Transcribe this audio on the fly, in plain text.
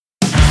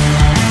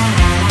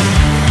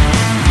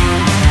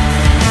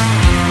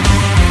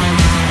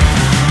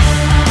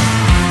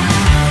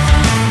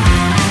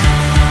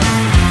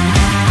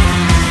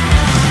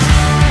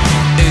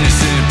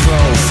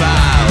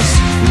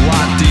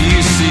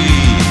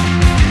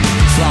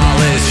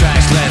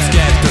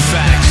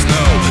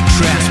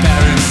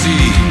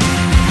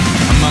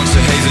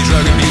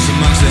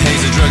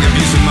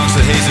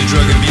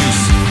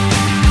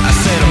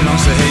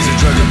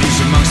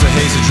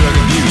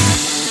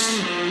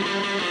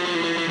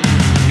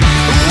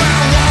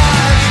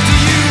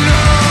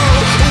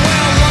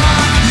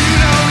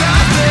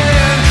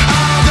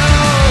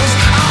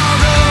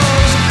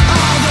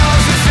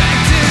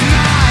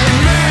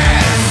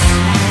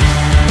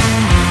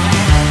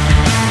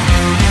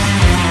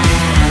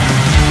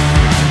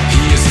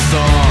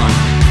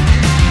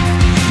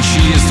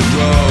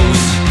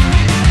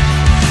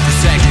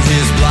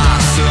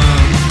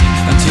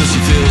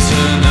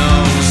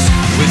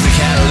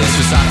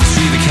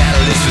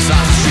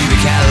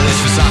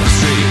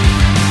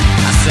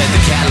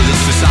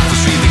catalyst for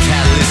sophistry, the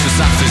catalyst for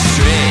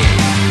sophistry.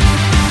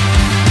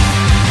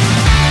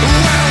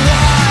 Well,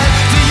 what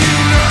do you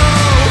know?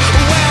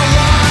 Well,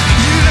 what?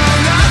 You know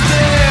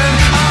nothing.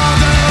 All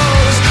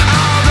those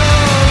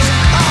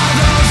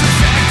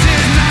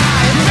affected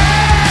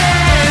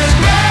nightmares,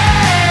 mares,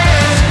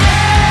 mares,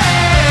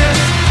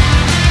 mares,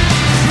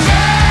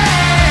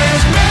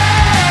 mares,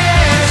 mares.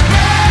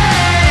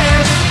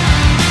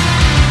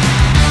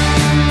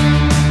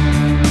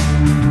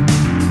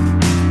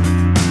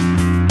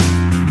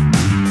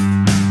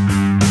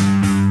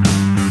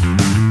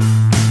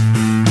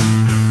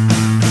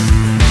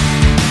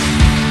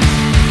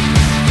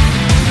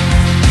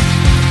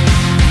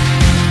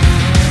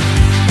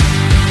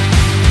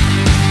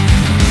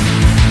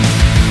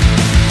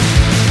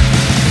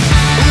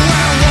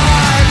 Well,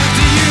 what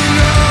do you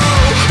know?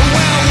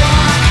 Well,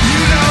 what? You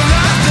know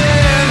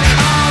nothing.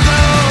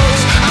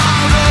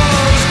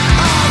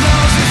 All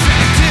those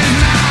affected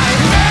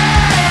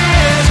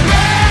nightmares,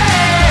 mares,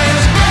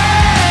 mares,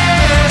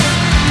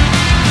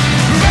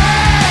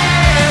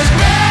 mares,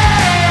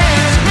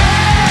 mares,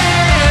 mares.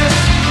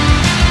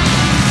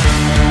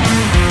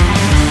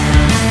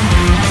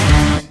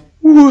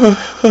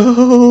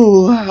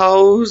 Whoa,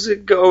 how's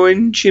it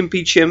going,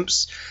 chimpy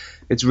chimps?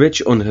 It's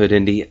Rich, Unheard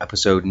Indie,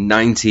 episode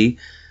 90,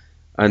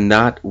 and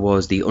that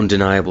was the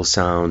undeniable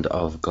sound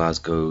of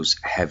Glasgow's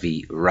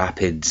Heavy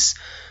Rapids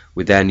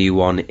with their new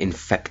one,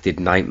 Infected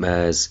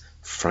Nightmares,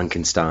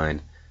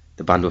 Frankenstein.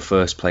 The band were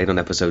first played on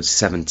episode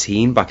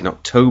 17 back in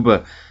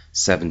October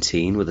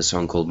 17 with a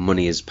song called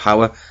Money is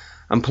Power,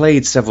 and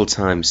played several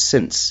times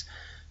since,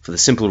 for the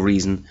simple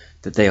reason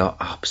that they are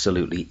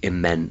absolutely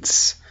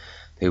immense.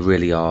 They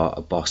really are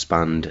a boss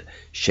band,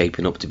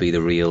 shaping up to be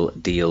the real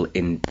deal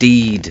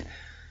indeed.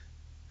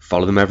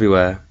 Follow them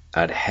everywhere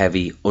at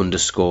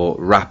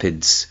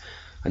heavy_rapids.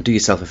 And do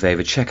yourself a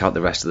favour, check out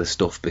the rest of the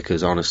stuff,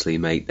 because honestly,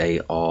 mate,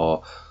 they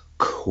are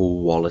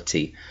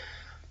quality.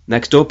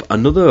 Next up,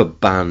 another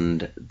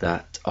band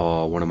that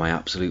are one of my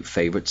absolute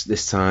favourites.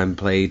 This time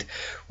played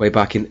way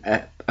back in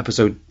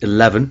episode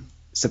 11,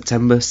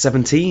 September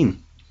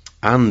 17.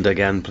 And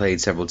again,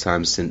 played several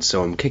times since,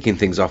 so I'm kicking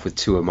things off with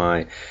two of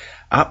my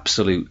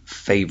absolute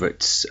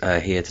favourites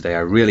here today. I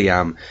really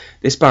am.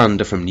 This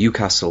band are from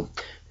Newcastle.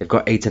 They've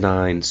got 8 or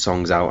 9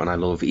 songs out and I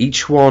love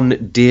each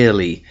one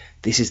dearly.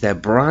 This is their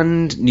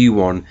brand new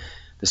one.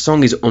 The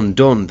song is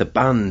Undone, the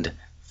band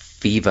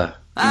Fever.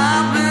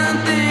 I've been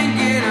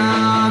thinking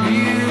of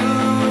you,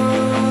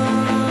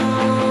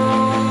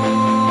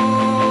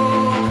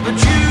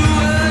 but you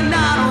were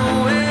not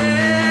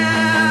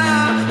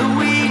aware that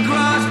we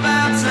crossed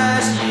paths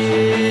last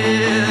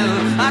year.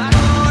 I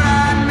thought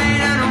I'd made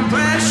an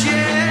impression,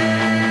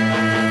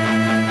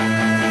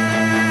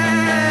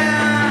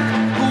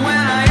 but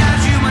when I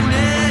asked you my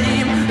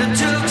name, it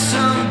took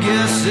some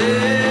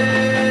guessing.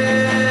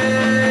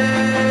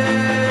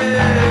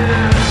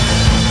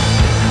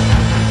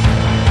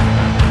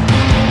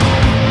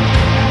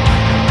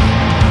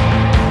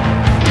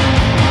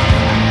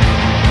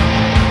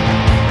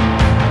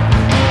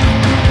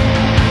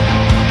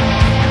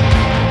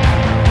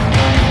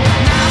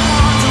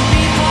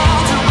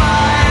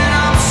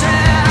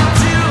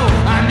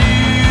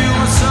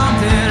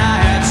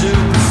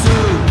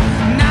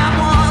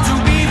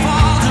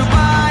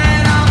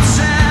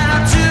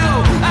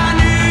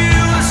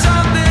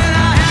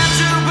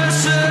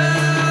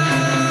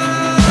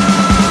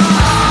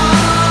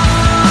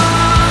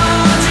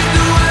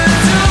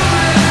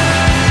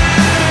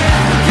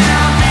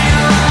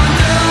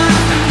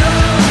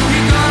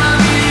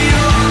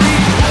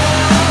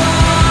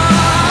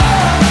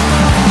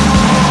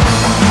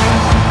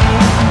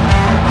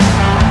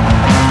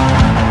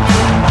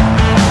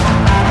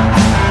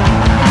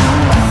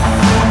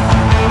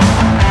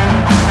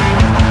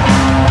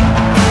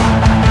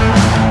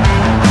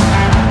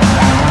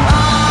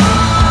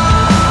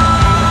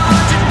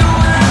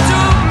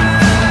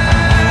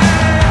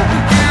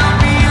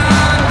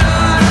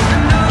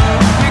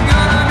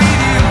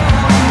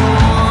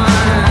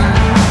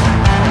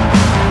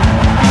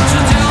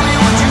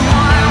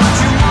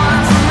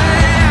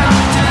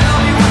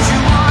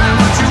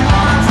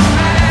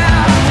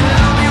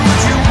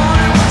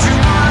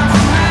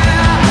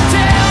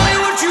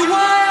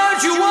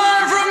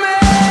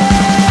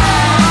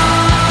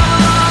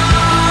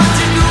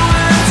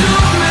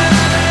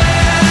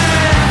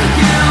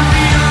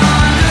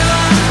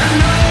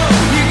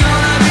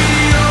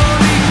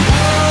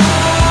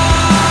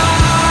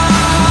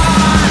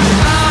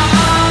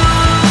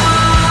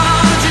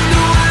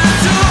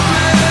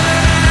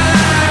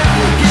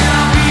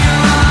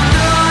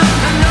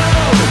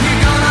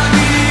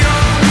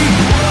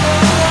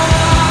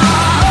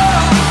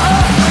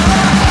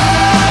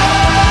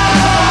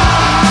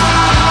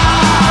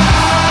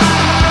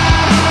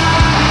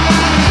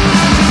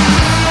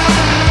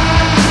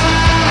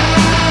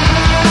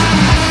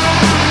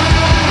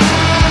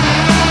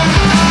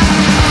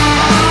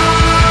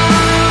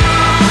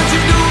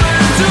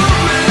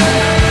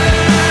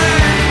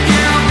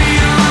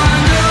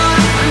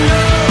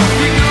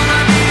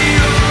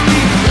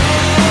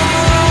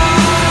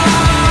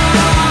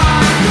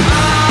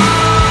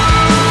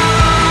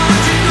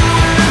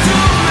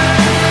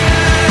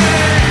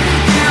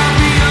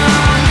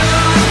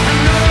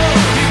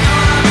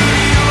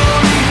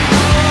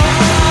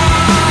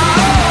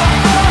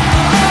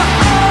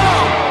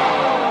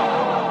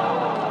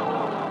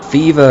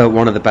 Fever,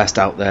 one of the best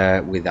out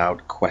there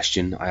without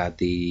question. I had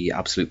the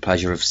absolute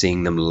pleasure of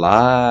seeing them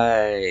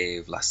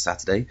live last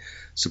Saturday,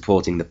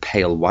 supporting the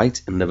Pale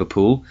White in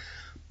Liverpool.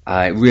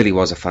 It really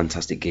was a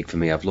fantastic gig for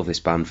me. I've loved this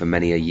band for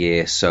many a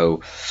year,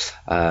 so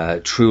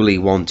truly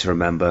one to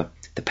remember.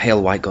 The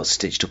Pale White got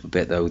stitched up a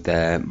bit though.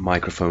 Their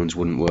microphones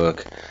wouldn't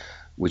work,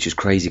 which is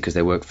crazy because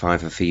they work fine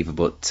for Fever,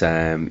 but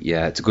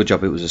yeah, it's a good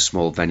job it was a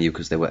small venue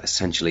because they were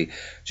essentially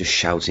just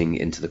shouting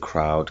into the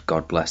crowd.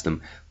 God bless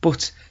them.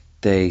 But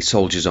they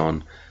soldiered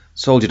on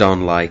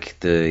like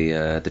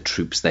the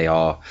troops they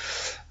are.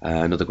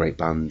 Another great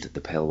band,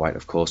 the Pale White,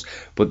 of course.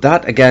 But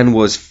that again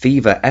was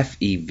Fever,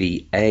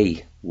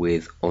 F-E-V-A,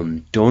 with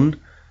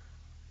Undone.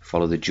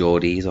 Follow the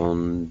Geordies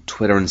on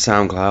Twitter and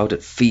SoundCloud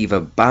at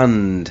Fever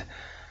Band.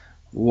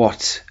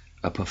 What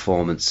a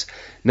performance.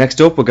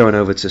 Next up, we're going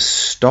over to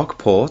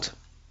Stockport.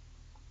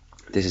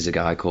 This is a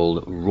guy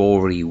called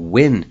Rory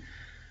Wynn.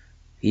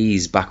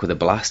 He's back with a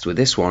blast with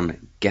this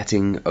one,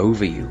 Getting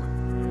Over You.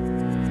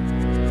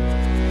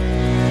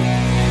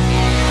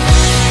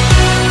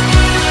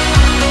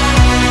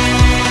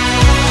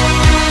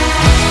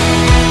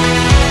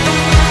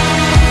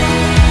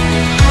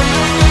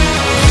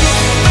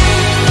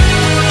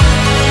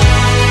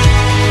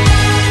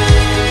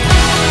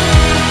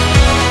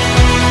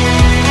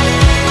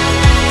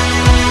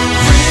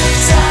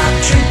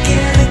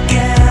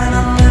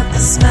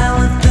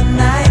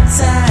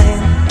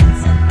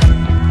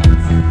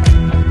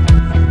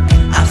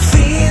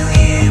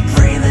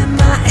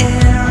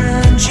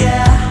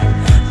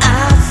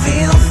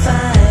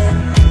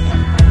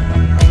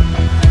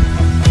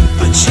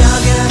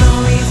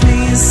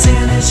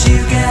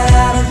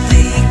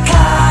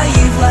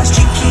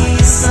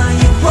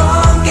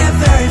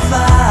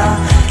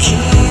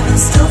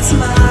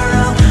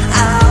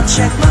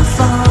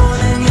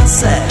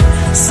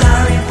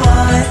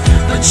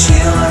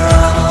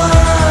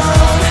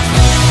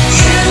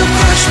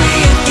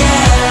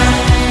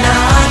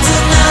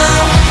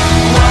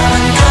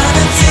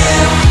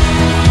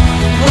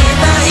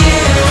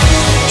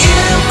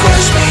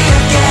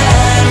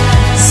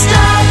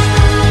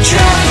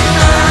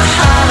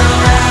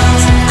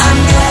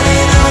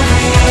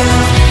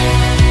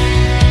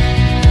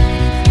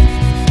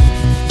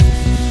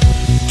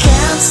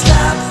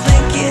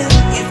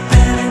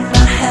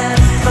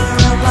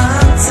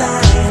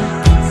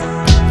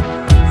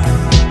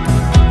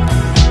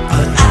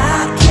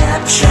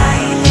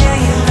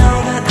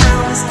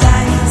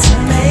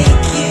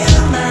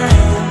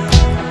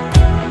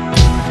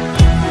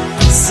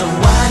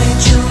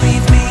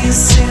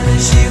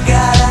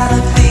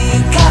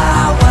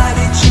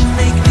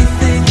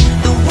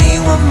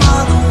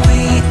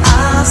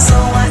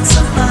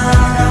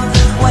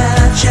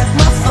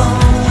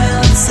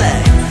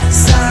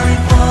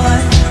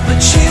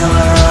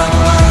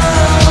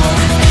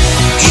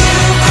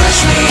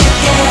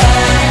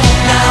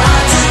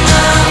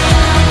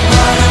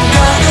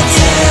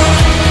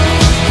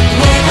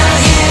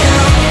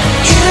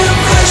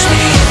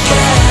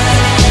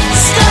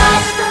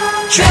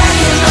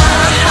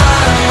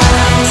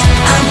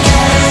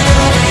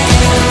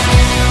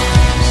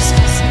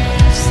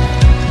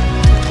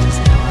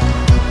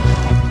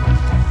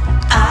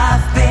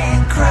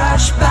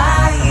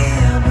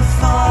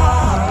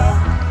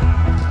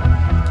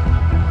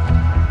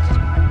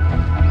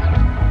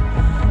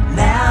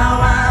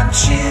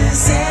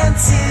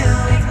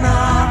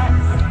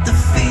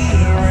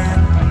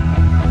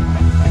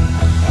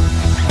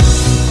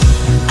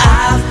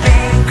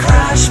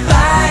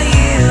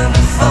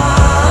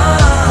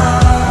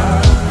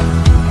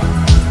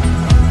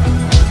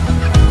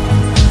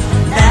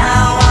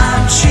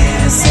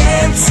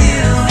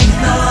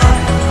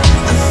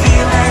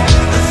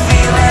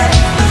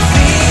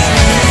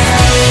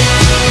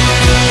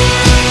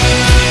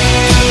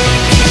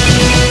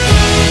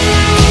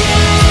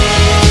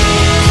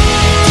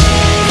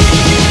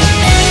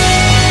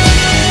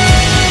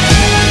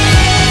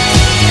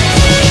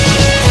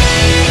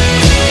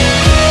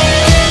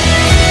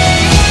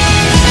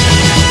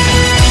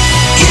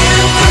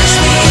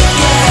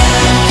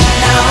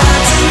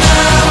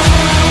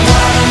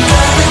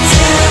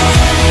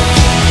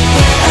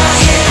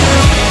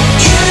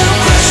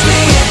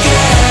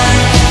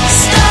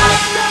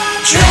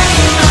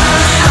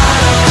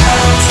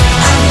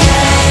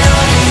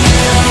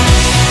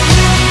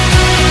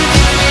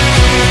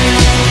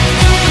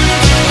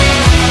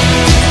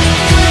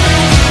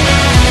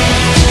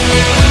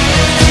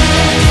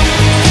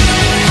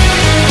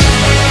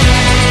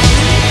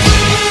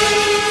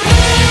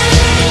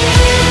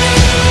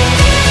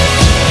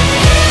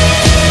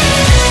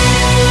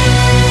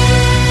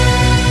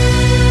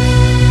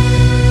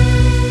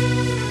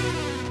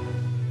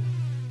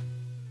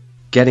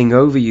 Getting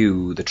Over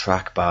You, the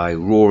track by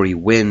Rory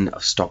Wynn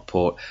of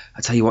Stockport.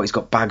 I tell you what, he's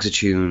got bags of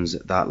tunes,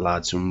 that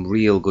lad, some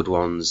real good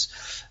ones.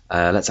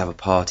 Let's Have a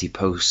Party,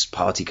 Post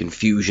Party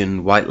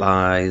Confusion, White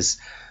Lies,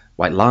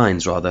 White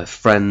Lines rather,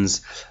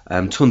 Friends,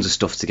 tons of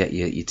stuff to get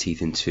your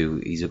teeth into.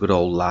 He's a good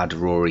old lad,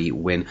 Rory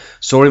Wynn.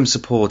 Saw him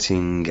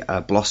supporting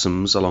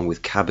Blossoms along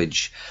with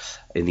Cabbage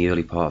in the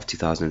early part of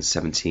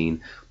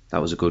 2017.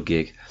 That was a good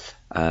gig.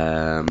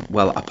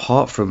 Well,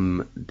 apart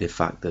from the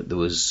fact that there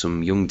was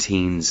some young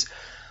teens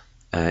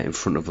in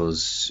front of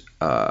us,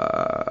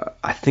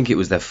 I think it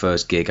was their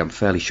first gig, I'm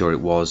fairly sure it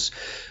was,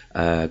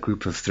 a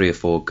group of 3 or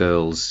 4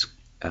 girls,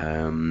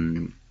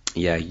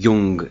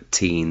 young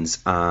teens,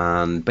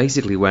 and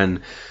basically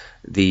when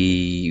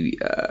the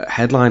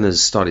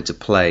headliners started to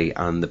play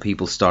and the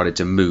people started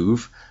to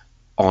move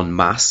en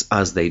masse,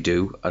 as they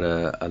do at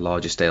a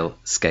larger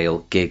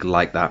scale gig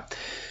like that,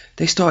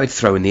 they started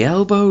throwing the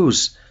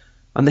elbows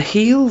and the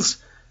heels.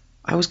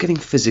 I was getting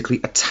physically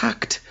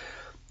attacked.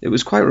 It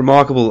was quite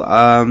remarkable.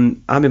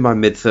 I'm in my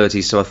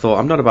mid-30s, so I thought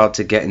I'm not about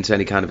to get into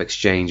any kind of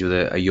exchange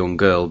with a young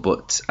girl,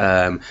 but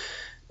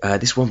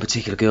this one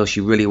particular girl,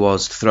 she really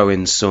was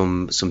throwing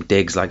some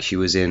digs like she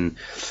was in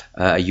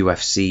a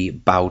UFC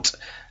bout,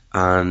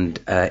 and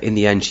in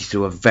the end she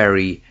threw a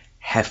very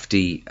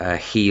hefty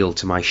heel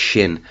to my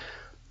shin,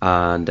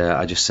 and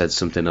I just said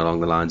something along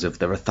the lines of,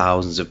 there are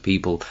thousands of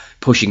people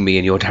pushing me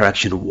in your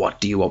direction,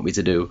 what do you want me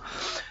to do?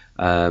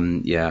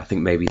 I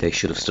think maybe they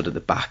should have stood at the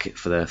back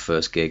for their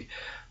first gig.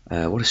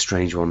 What a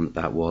strange one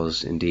that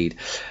was indeed.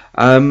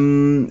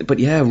 But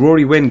yeah,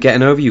 Rory Wynn,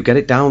 Getting Over You. Get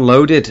it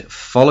downloaded.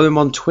 Follow him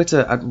on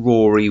Twitter at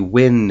Rory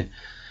Wynn.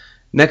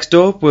 Next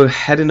up, we're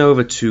heading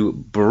over to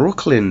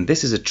Brooklyn.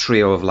 This is a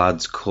trio of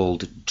lads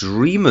called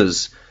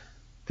Dreamers.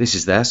 This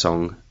is their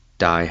song,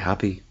 Die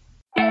Happy.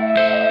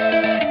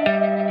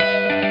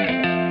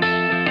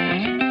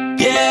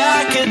 Yeah,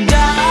 I could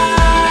die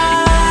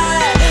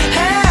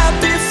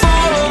happy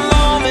for a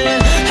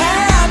moment,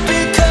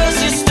 happy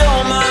 'cause you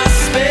stole my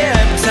spare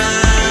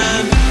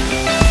time.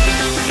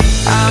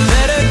 I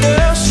met a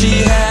girl,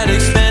 she had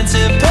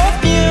expensive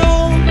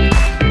perfume,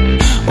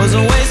 was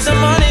a waste of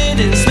money,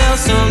 didn't smell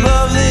so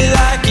lovely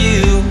like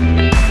you.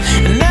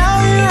 And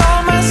now you're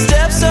on my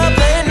steps up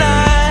late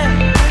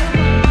night,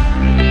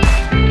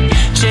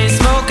 chain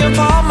smoking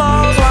Pall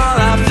Malls while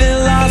I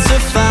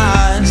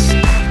philosophize.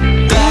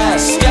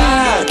 Glass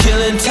sky,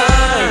 killing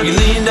time. You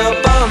leaned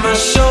up on my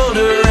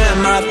shoulder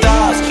and my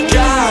thoughts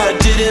dry,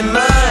 didn't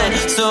mind.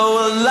 So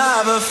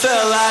alive, I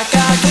felt like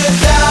I could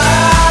die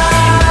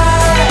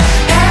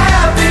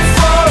happy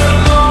for a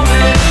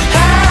moment,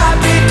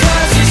 happy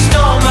 'cause you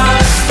stole my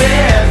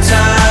spare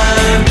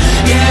time.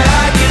 Yeah,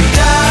 I could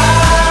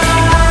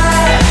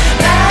die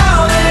now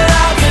that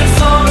I've been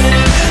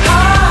floating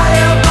high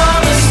up on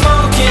the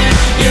smoke in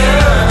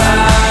your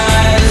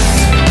eyes.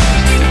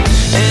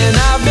 And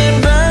I've been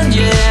burned,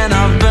 yeah, and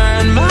I've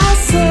burned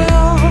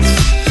myself.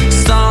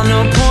 Saw no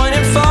point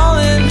in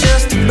falling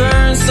just to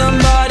burn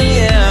somebody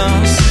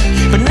else.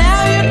 But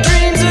now your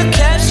dreams are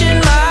catching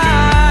my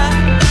eye.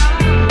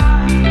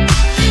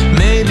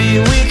 Maybe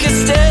we could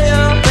stay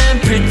up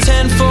and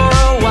pretend for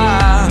a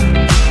while.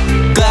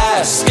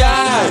 Glass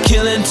sky,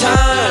 killing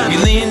time. You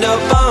leaned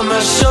up on my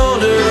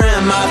shoulder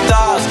and my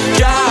thoughts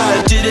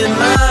dry, didn't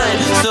mind.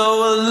 So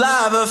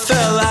alive, I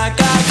felt like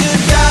I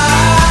could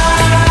die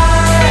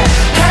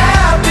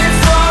happy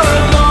for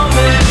a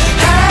moment,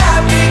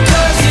 happy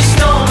 'cause you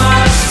stole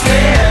my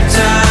spare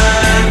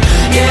time.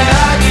 Yeah,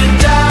 I could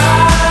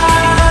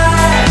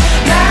die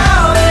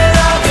now that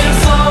I've been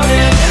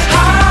floating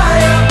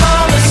high up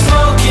on the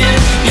smoke in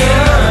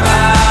your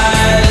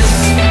eyes.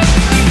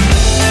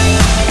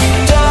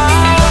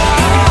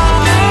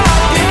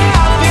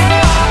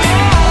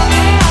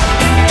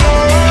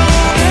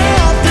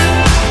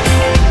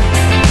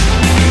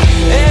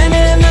 And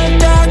in the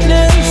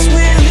darkness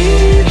we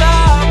leave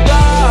our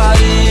bodies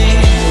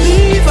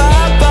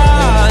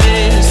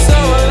so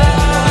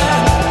alive.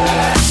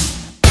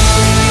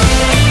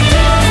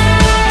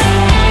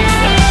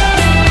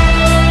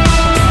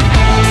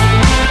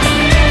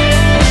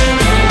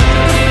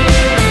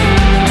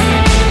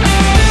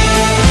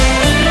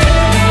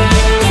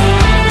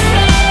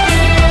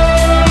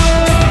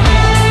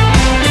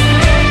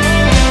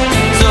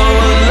 So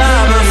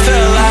alive, I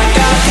felt like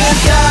I could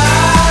die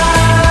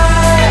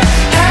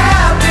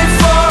happy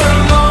for a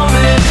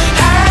moment,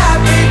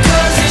 happy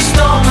 'cause you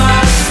stole my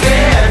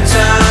spare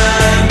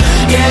time.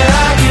 Yeah,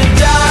 I could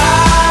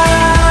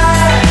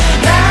die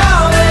now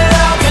that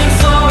I've been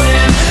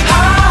floating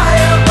high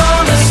up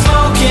on the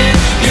smoke in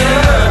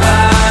your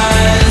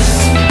eyes.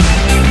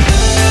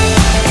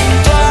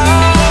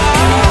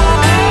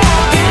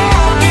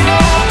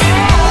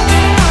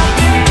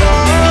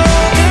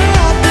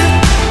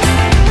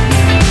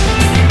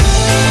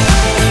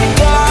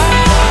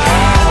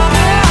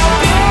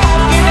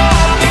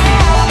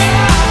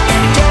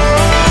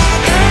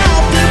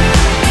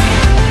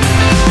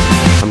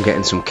 I'm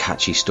getting some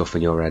catchy stuff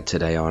in your head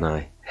today, aren't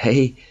I?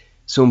 Hey,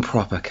 some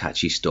proper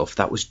catchy stuff.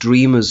 That was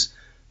Dreamers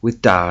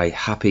with Die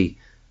Happy.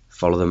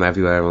 Follow them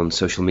everywhere on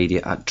social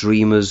media at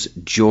Dreamers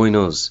Join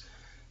Us.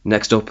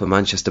 Next up, a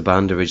Manchester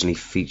band originally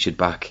featured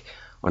back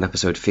on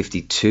episode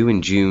 52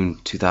 in June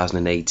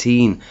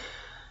 2018.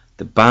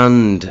 The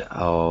band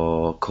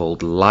are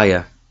called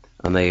Liar,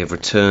 and they have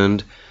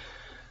returned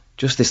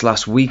just this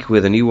last week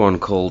with a new one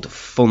called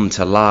Fun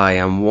to Lie,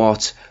 and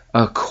what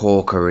a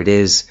corker it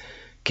is.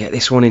 Get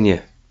this one in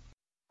you.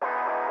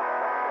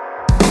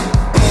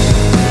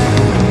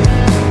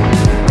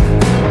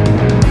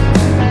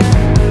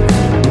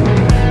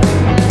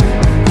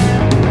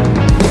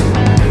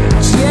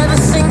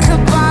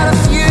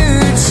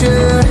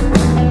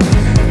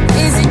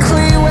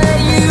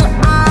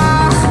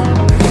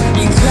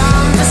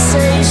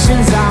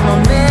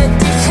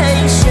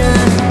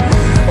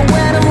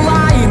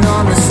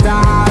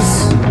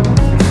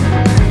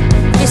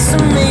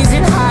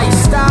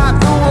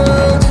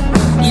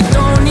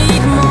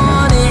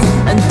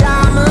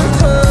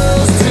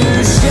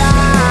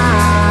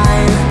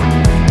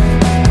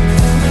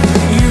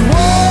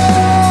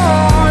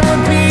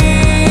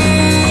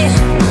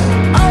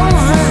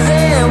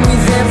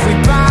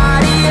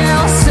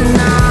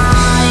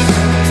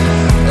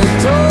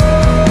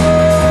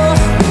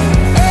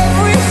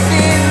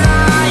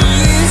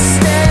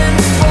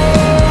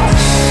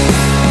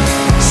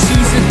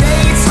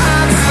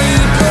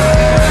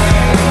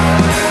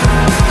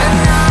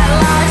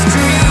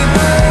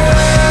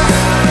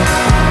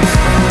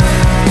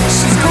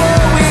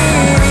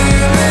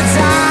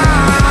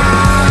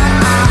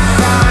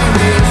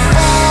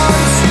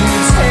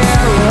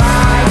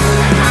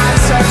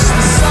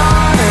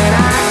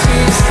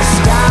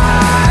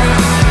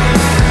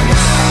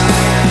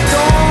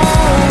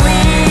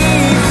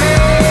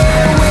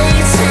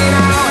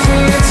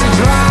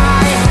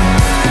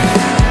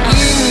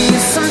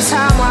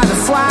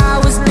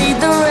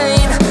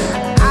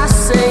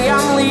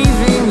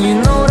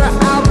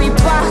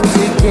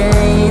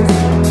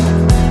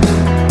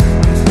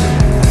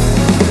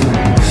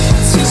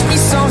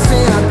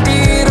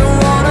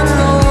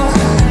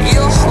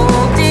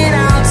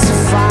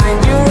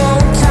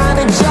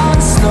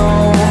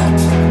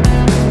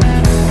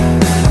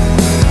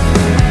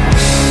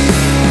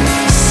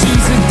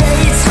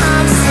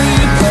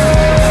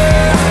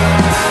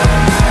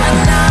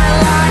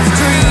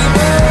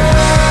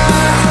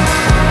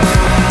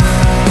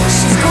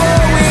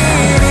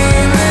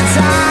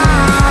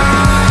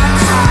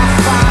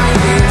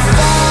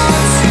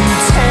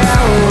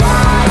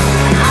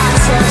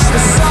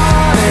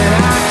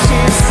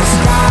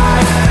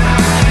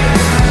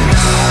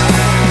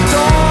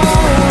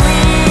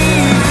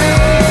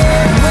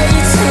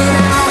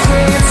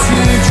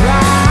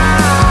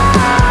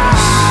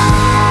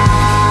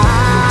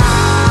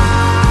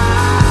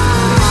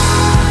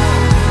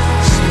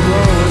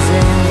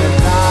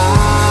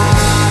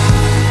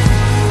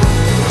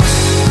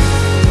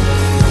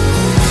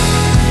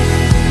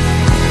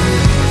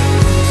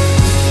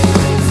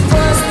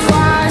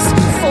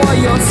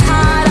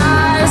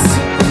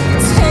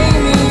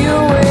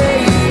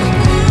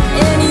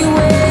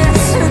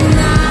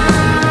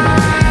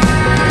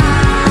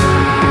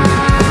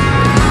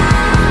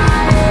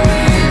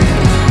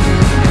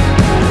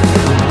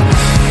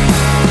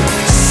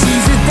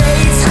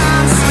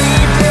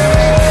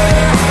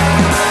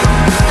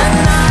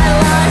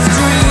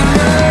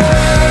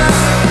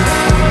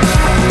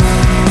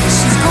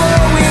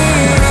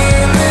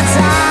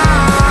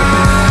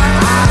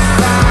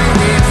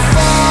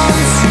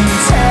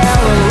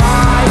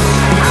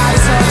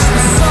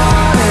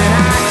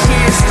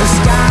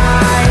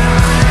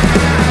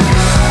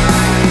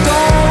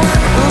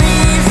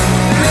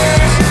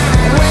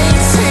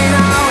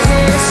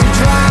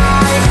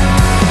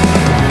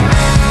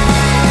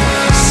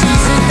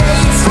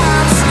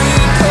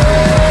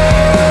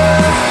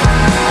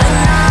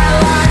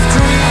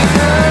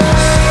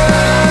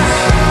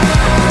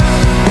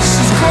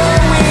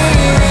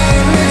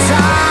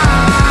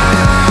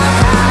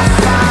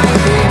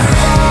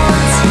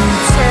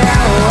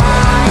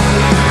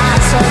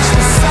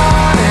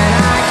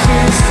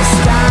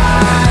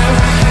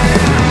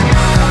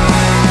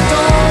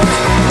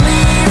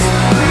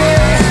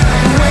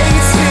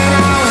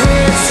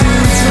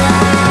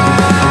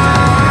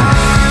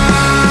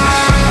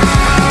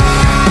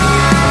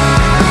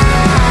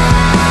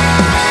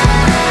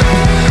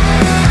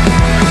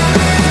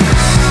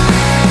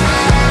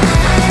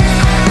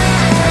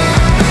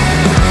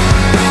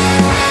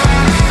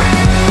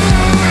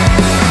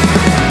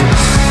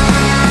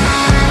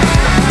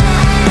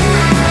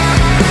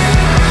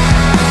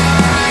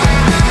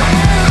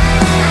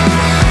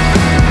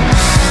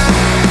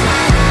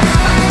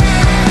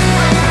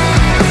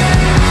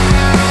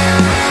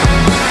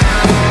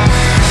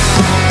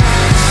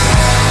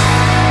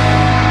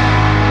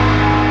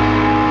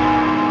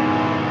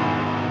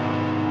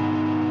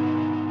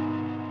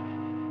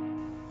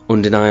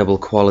 Undeniable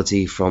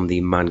quality from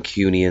the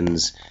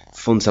Mancunians.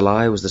 Fun to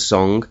Lie was the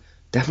song.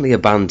 Definitely a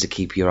band to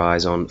keep your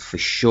eyes on for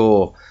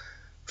sure.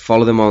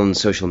 Follow them on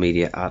social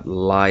media at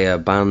Liar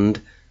Band.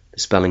 The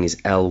spelling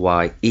is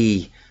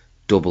LYERR.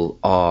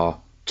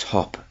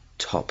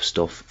 Top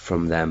stuff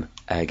from them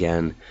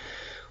again.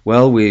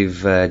 Well,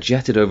 we've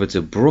jetted over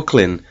to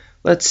Brooklyn.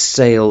 Let's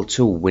sail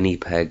to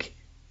Winnipeg,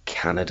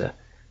 Canada.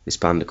 This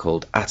band are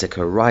called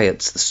Attica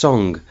Riots. The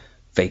song,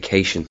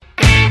 Vacation.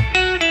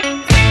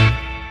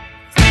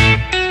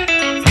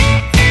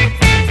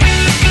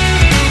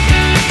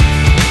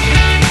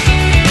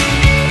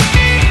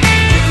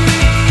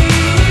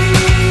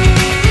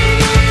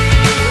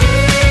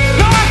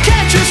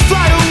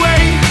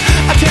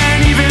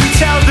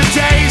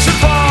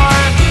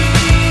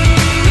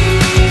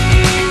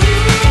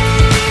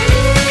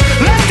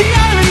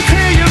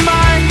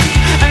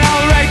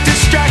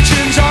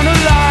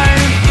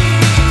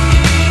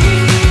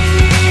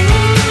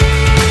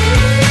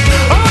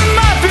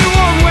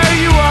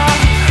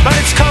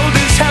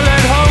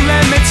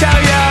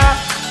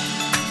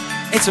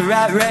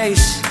 rat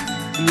race,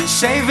 and you're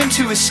saving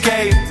to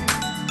escape.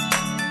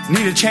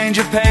 Need a change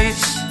of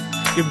pace,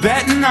 you're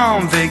betting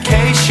on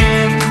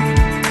vacation.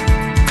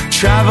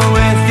 Travel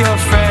with your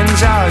friends,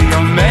 how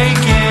you're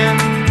making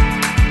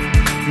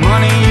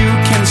money you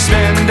can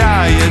spend,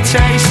 how you're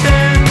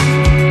tasting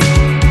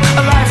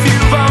a life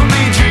you've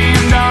only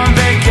dreamed on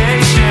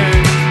vacation.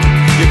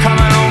 You're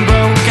coming home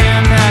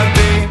broken,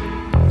 happy.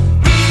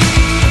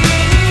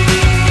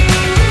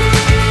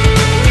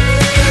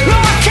 No,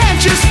 I can't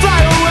just fly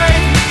away,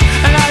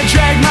 and I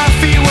drag my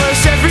feet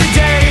worse every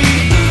day.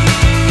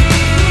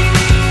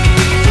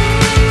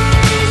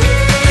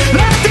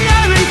 Let the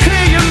island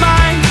clear your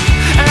mind,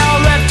 and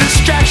I'll let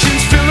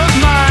distractions fill up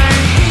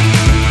mine.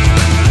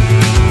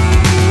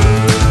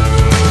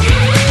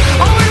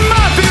 Oh, it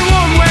might be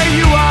warm where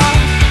you are,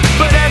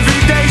 but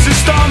every day's a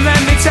storm,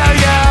 let me tell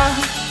ya.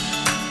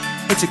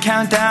 It's a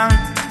countdown,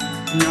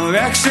 and you're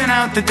Xing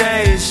out the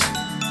days.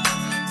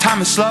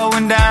 Time is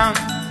slowing down,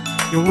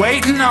 you're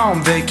waiting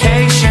on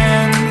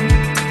vacation.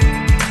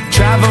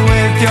 Travel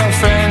with your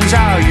friends,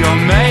 how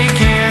you're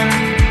making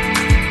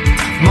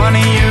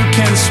money you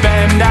can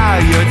spend, how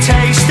you're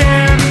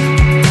tasting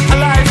a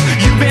life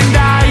you've been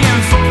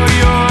dying for.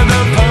 You're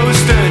the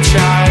poster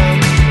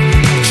child,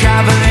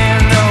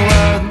 traveling the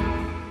world.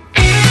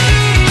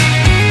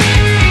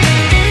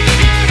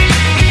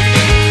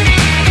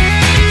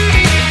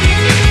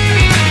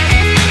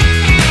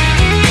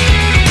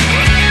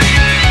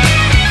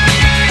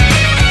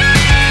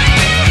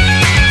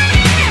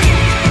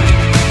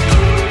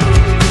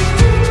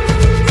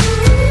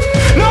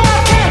 No,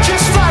 I can't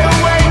just fly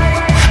away,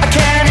 I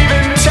can't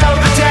even tell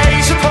the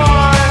days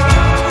apart.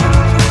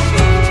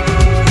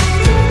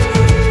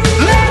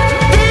 Let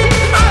the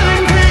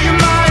island clear your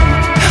mind,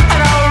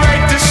 and I'll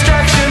write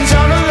distractions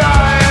on a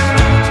line.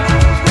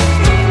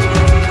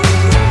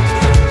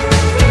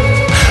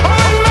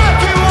 Oh, it might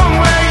be warm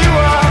where you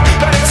are,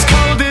 but it's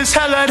cold as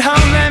hell at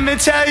home, let me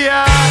tell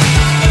ya.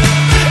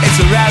 It's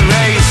a rat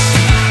race,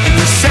 and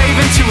you're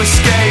saving to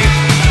escape.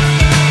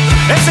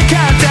 It's a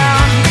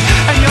countdown,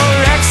 and you're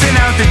Xing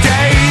out the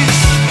days.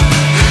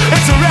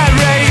 It's a rat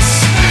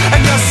race, and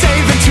you're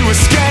saving to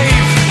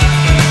escape.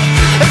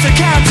 It's a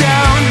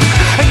countdown,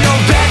 and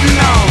you're betting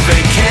on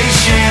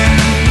vacation.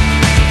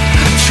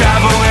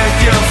 Travel with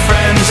your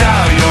friends,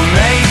 how you're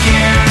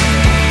making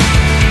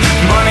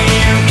money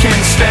you can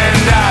spend,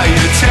 how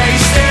you're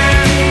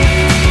tasting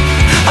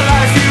a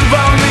life you've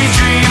only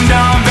dreamed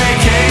on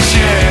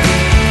vacation.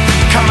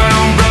 Coming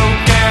home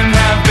broken,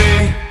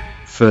 happy.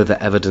 Further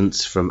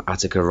evidence from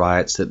Attica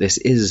Riots that this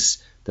is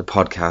the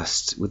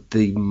podcast with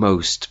the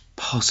most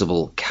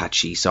possible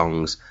catchy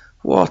songs.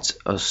 What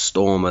a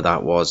stormer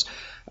that was.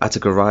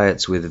 Attica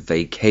Riots with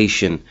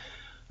Vacation,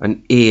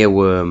 an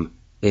earworm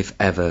if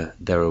ever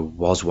there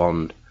was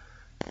one.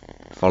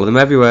 Follow them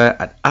everywhere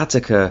at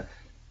Attica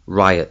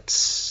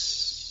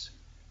Riots.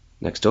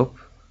 Next up,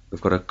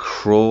 we've got a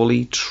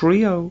Crawley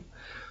trio.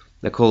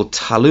 They're called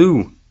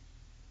Talu,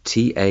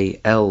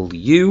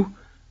 Talu,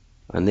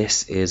 and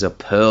this is a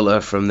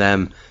perler from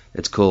them.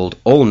 It's called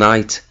All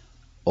Night,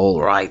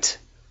 All Right.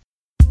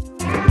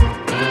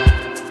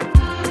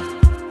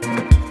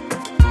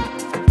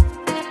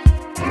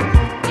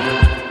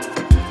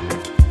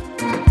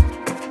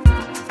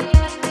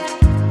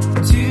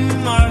 Too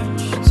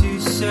much to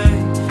say,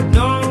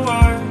 no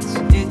words,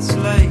 it's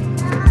late.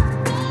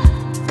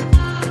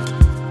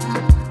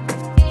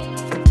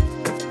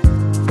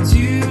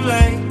 Too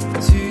late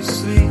to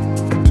sleep.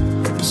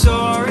 I'm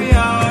sorry,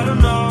 I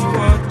don't know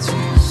what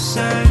to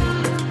say.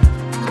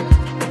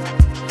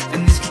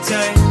 And this could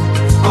take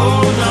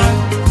all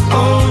night.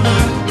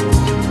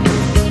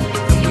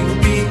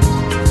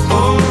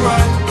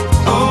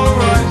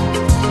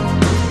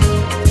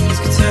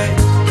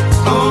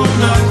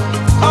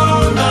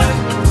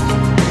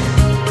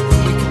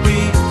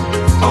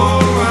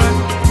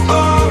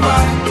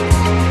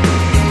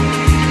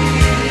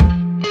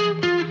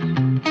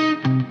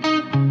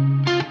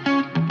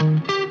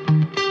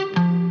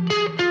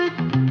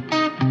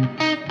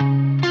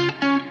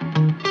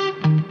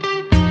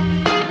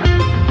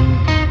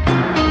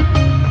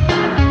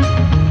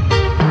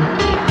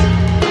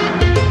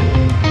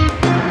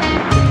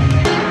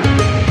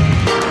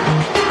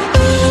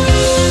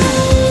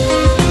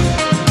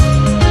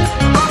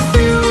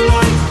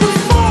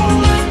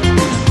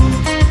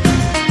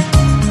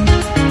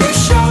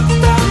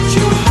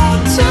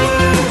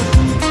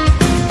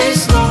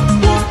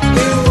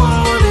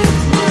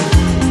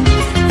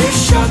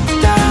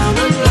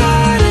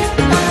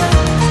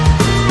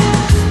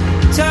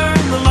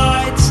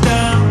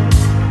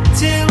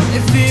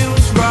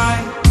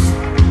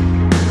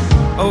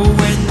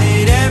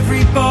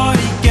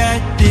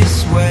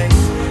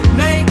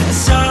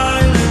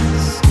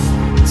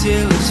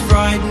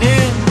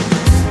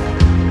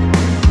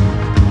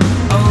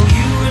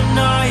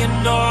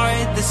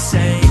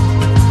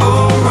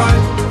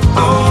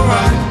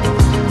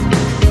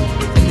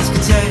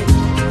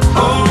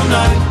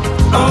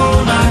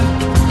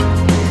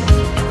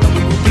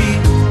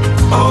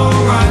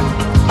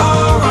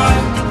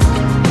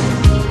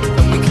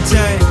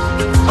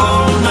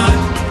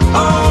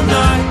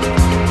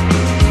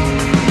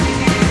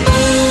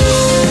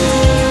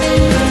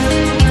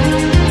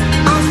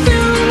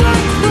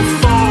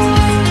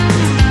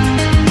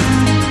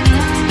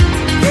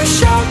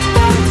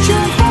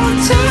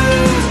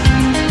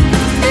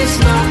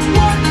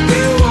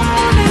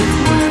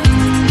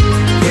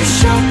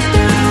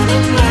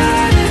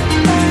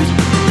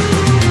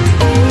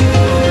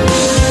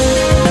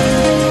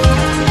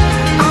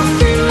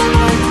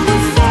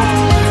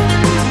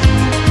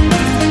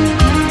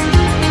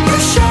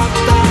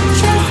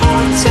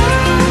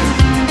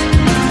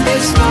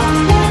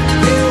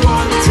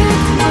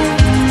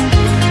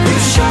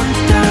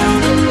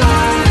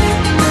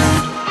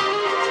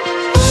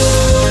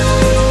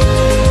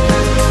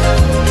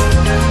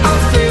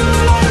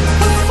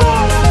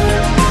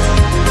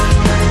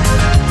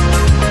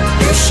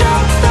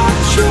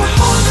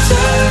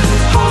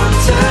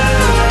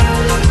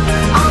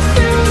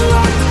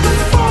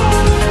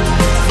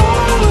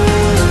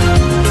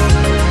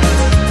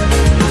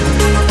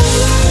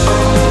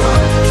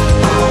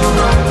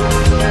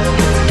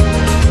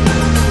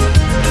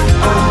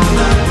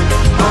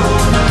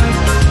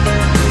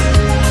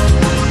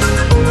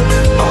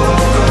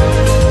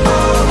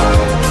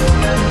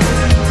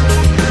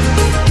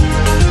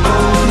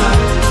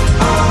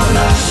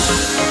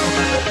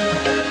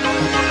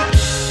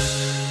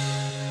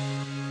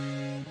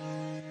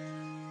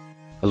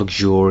 A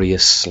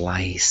luxurious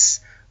slice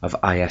of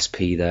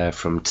ISP there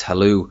from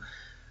Talou,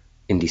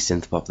 indie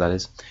synthpop that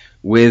is,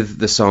 with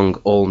the song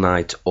All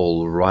Night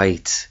All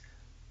Right.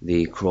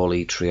 The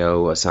Crawley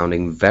trio are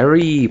sounding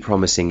very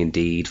promising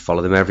indeed.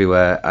 Follow them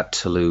everywhere at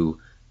Talou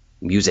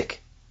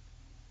Music.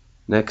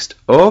 Next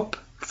up,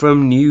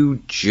 from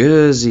New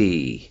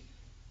Jersey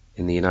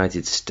in the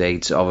United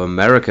States of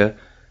America,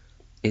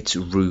 it's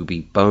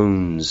Ruby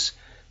Bones.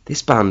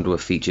 This band were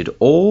featured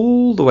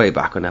all the way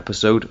back on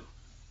episode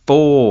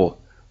 4,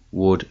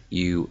 would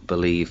you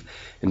believe.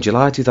 In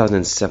July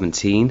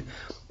 2017,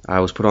 I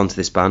was put onto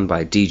this band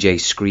by DJ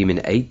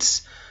Screamin'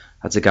 Eights.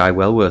 That's a guy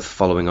well worth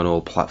following on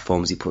all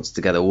platforms. He puts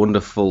together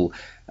wonderful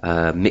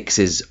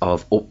mixes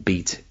of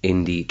upbeat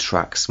indie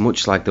tracks,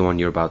 much like the one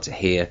you're about to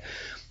hear.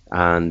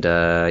 And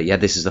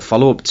this is the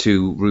follow-up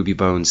to Ruby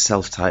Bones'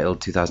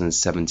 self-titled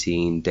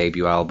 2017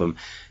 debut album.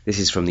 This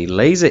is from the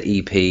Laser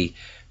EP,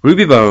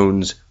 Ruby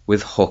Bones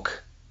with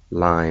Hook,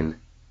 Line,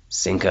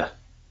 Sinker.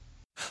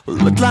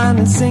 Hook, line,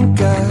 and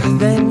sinker,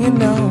 then you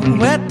know.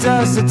 Where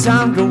does the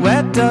time go?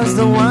 Where does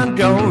the one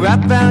go?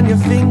 Wrap around your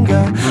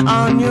finger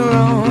on your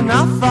own.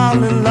 I'll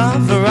fall in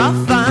love or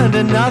I'll find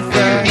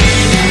another.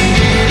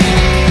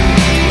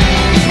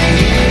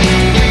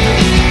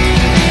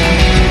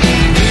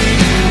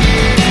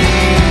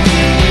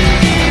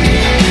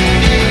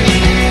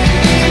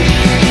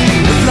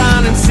 Hook,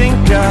 line, and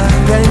sinker,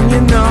 then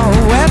you know.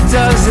 Where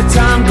does the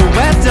time go?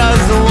 Where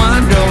does the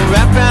one go?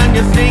 Wrap around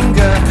your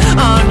finger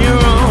on your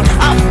own.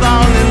 I'll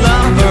fall in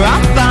love or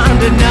I'll find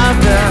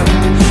another.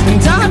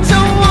 And I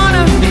don't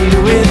wanna be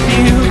with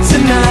you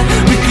tonight,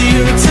 with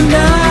you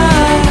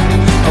tonight.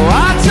 Oh,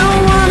 I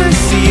don't wanna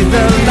see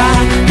the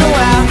light go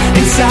out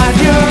inside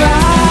your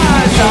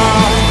eyes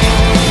all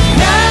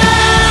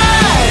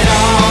night,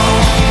 all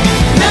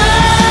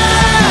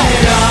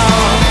night,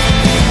 all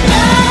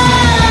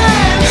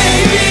night.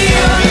 Maybe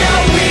you're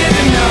not weird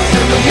enough,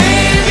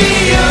 maybe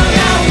you're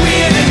not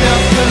weird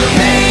enough,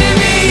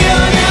 maybe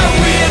you're not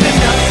weird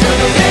enough,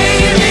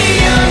 maybe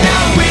you're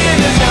not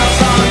weird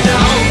enough, oh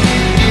no.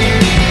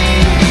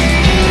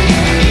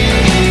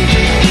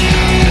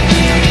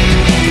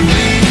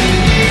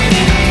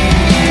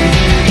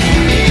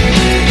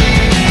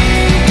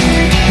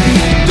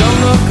 Don't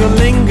look or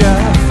linger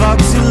for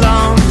too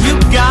long. You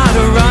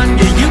gotta run,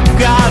 yeah, you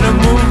gotta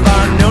move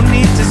on. No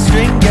need to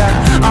string ya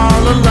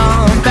all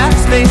along.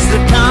 Backspace the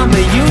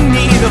comma, you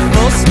need a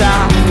full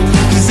stop.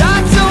 'Cause I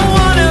don't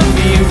wanna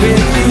be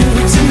with you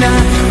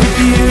tonight, with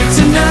you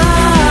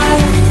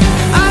tonight.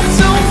 I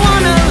don't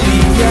wanna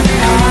leave you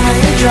high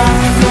and dry.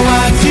 Go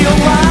out to your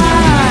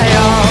why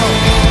all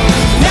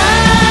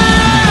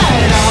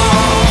night,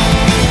 all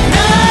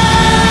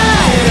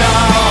night,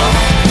 all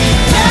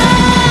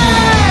night.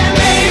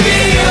 Maybe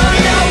you're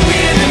not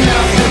weird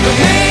enough,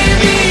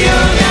 maybe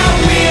you're not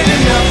weird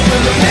enough,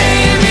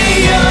 maybe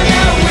you're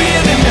not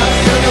weird enough,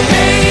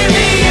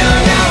 maybe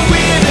you're not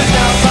weird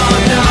enough, oh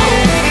no.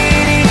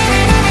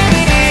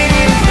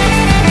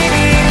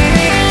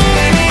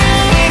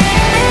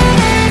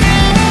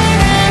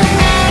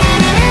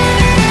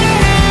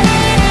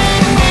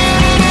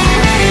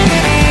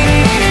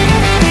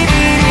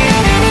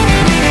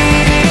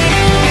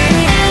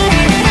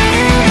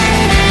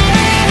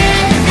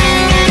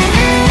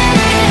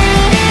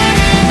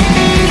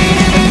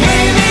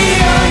 Maybe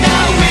you're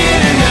not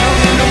weird enough,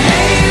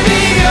 maybe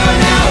you're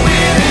not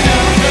weird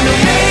enough,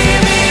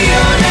 maybe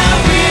you're not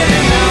weird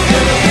enough, maybe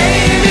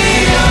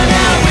you're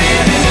not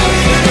weird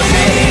enough,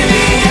 maybe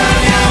you're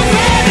not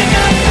weird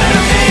enough,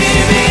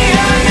 maybe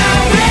you're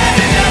not weird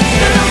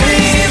enough,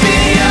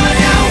 maybe you're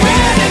not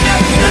weird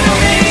enough,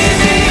 maybe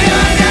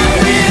you're not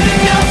weird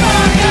enough,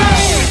 oh no.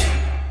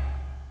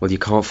 Well, you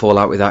can't fall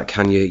out with that,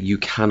 can you? You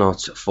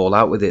cannot fall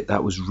out with it.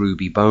 That was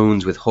Ruby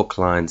Bones with Hook,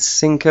 Line,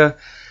 Sinker.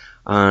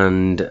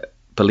 And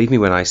believe me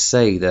when I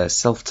say their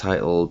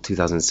self-titled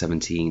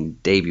 2017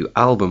 debut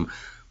album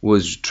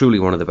was truly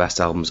one of the best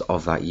albums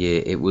of that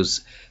year. It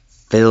was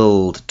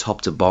filled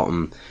top to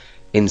bottom,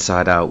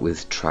 inside out,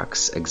 with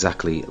tracks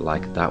exactly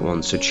like that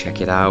one, so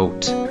check it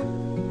out.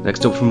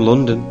 Next up from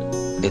London,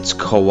 it's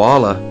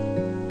Koala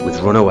with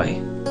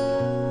Runaway.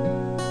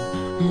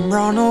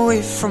 Run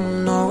away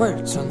from the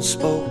words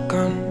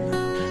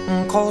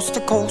unspoken, coast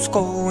to coast,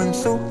 going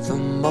through the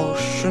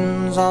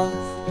motions of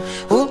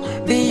who'll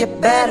be a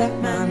better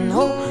man,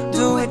 who'll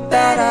do it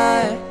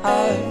better.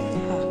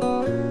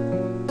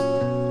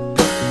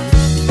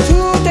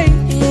 Today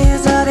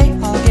is a day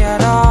I'll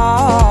get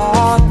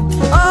on.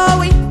 Oh,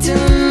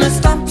 waiting, it's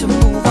time to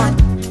move on.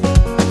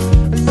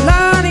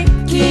 Learning,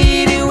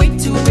 getting way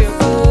too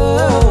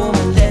before.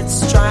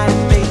 Let's try to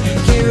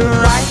make it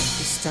right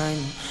this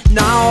time.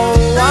 Now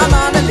I'm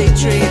on a late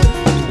train,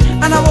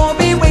 and I won't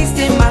be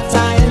wasting my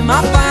time.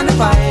 I'll find a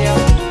fire,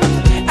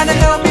 and I'll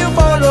help you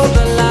follow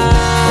the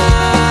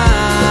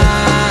line.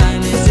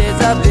 This is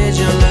a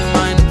vigilant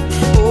mind.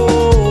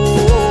 Oh,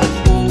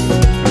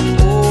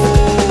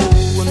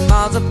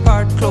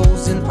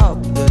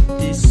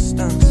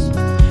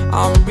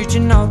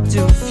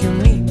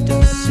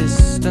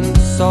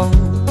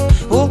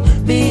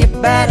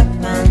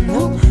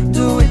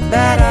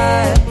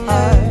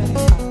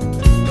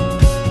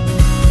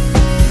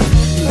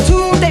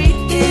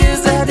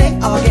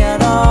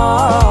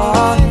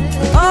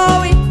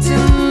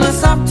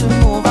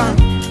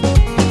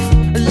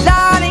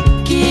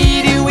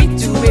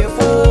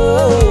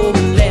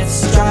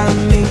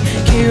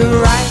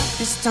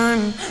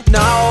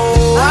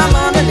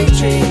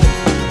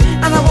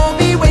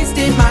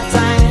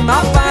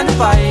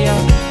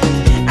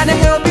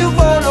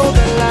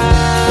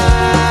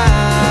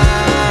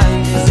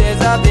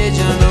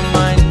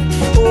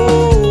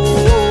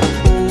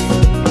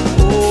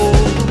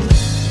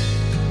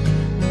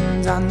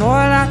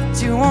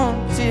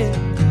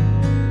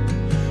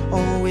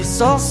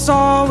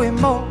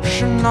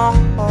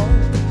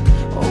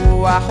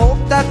 I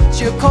hope that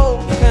you're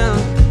coping.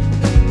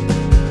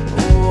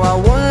 Oh, I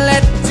won't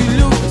let you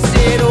lose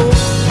it. Oh,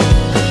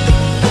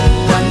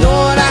 I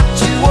know that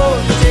you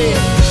want it.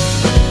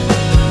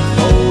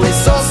 Oh,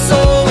 it's all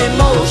so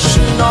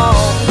emotional.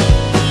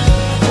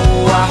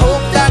 Oh, I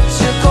hope that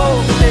you're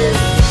coping.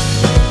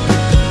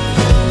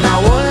 And I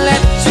won't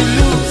let you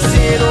lose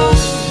it.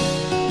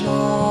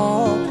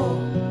 Oh,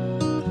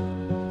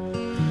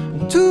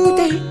 no.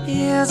 Today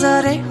is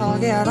a day I'll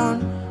get on.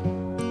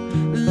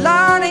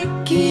 Lonnie,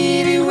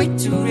 kitty, wait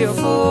to your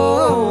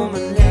phone.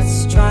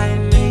 Let's try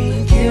and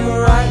make it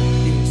right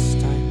this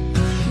time.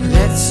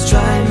 Let's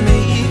try and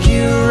make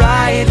it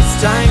right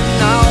this time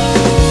now.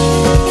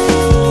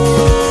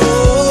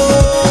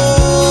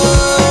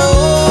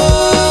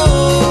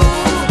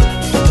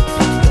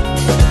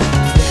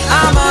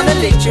 I'm on the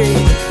lake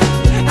tree,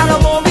 and I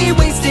won't be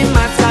wasting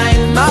my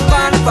time. I'll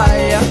find a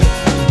fire,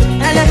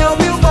 and I help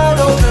you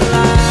follow the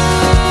line.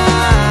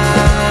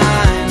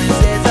 This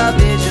is a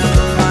vision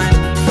of mine.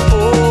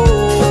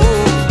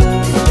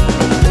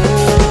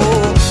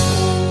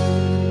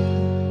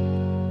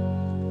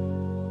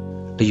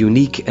 A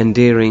unique,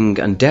 endearing,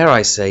 and dare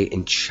I say,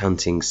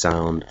 enchanting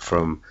sound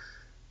from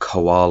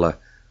Koala.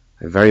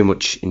 I very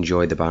much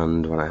enjoyed the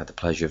band when I had the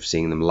pleasure of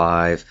seeing them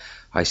live.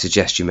 I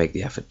suggest you make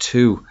the effort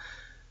too.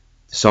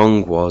 The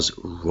song was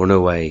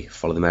Runaway.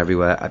 Follow them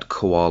everywhere at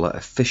Koala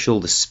Official.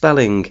 The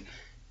spelling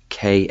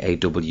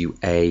Kawala.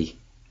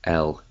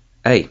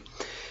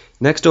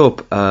 Next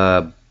up,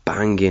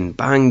 banging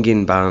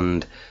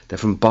band. They're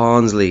from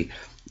Barnsley.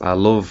 I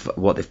love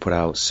what they've put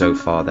out so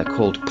far. They're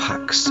called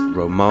Pax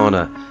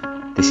Romana.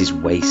 This is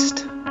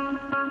Waste.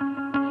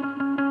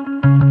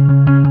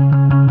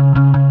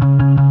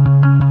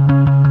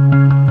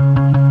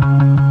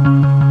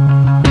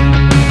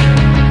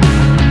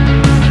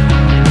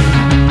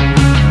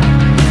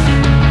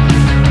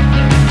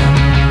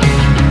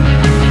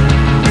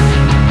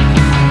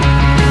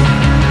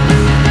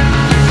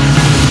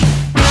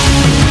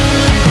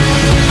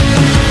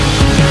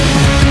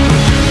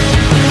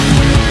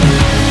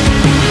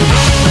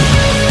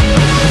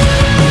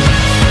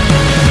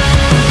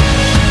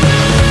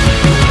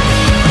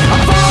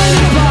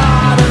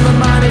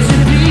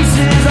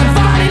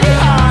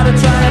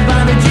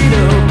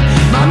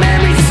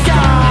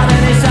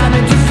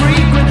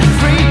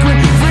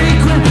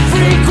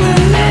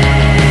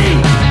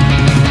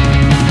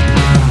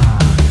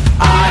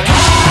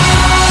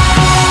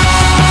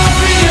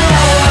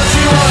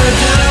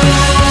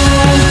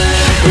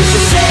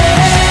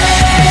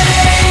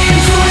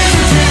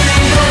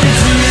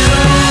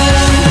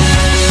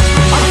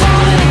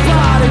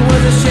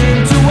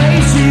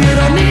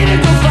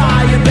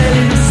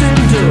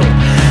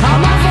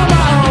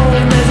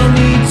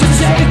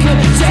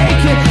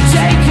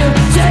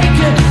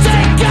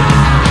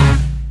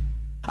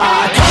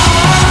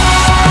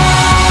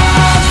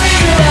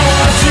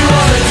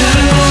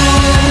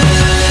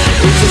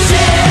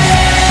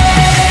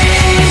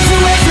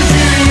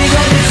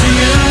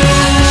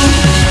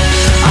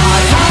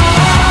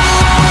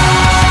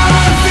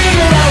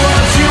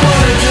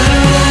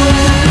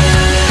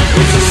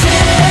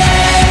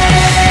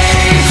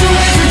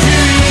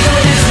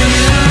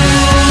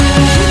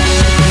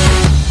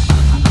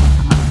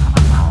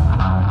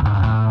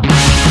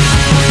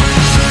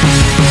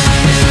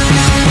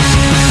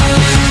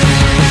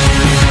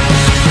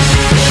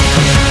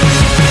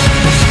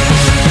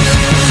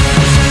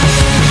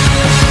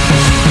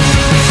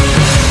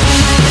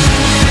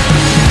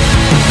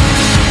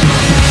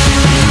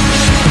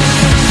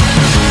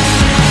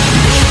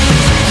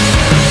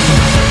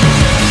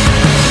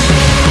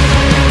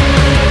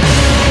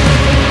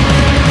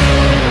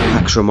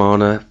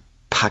 Romana,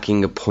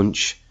 packing a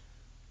punch,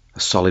 a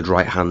solid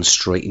right hand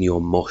straight in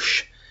your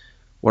mush.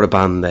 What a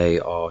band they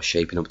are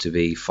shaping up to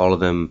be. Follow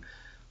them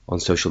on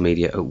social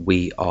media at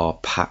We Are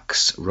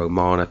Pax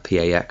Romana,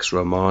 Pax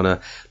Romana.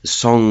 The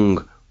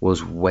song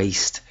was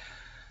Waste.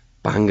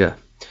 Banger.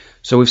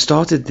 So we've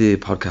started the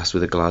podcast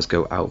with a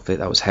Glasgow outfit.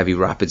 That was Heavy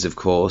Rapids, of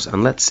course.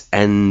 And let's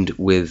end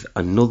with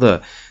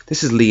another.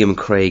 This is Liam,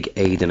 Craig,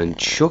 Aidan and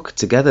Chuck.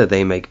 Together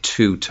they make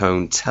Two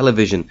Tone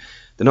Television.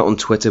 They're not on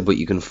Twitter, but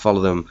you can follow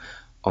them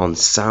on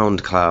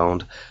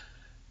SoundCloud.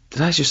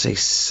 Did I just say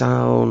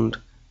SoundClown?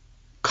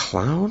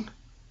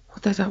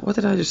 What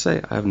did I just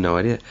say? I have no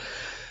idea.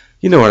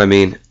 You know what I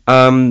mean.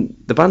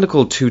 The band are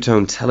called Two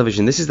Tone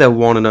Television. This is their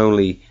one and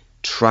only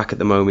track at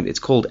the moment. It's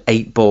called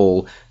 8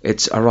 Ball.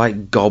 It's a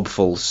right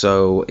gobful,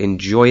 so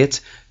enjoy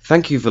it.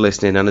 Thank you for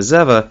listening, and as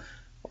ever,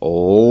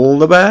 all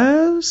the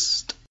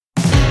best.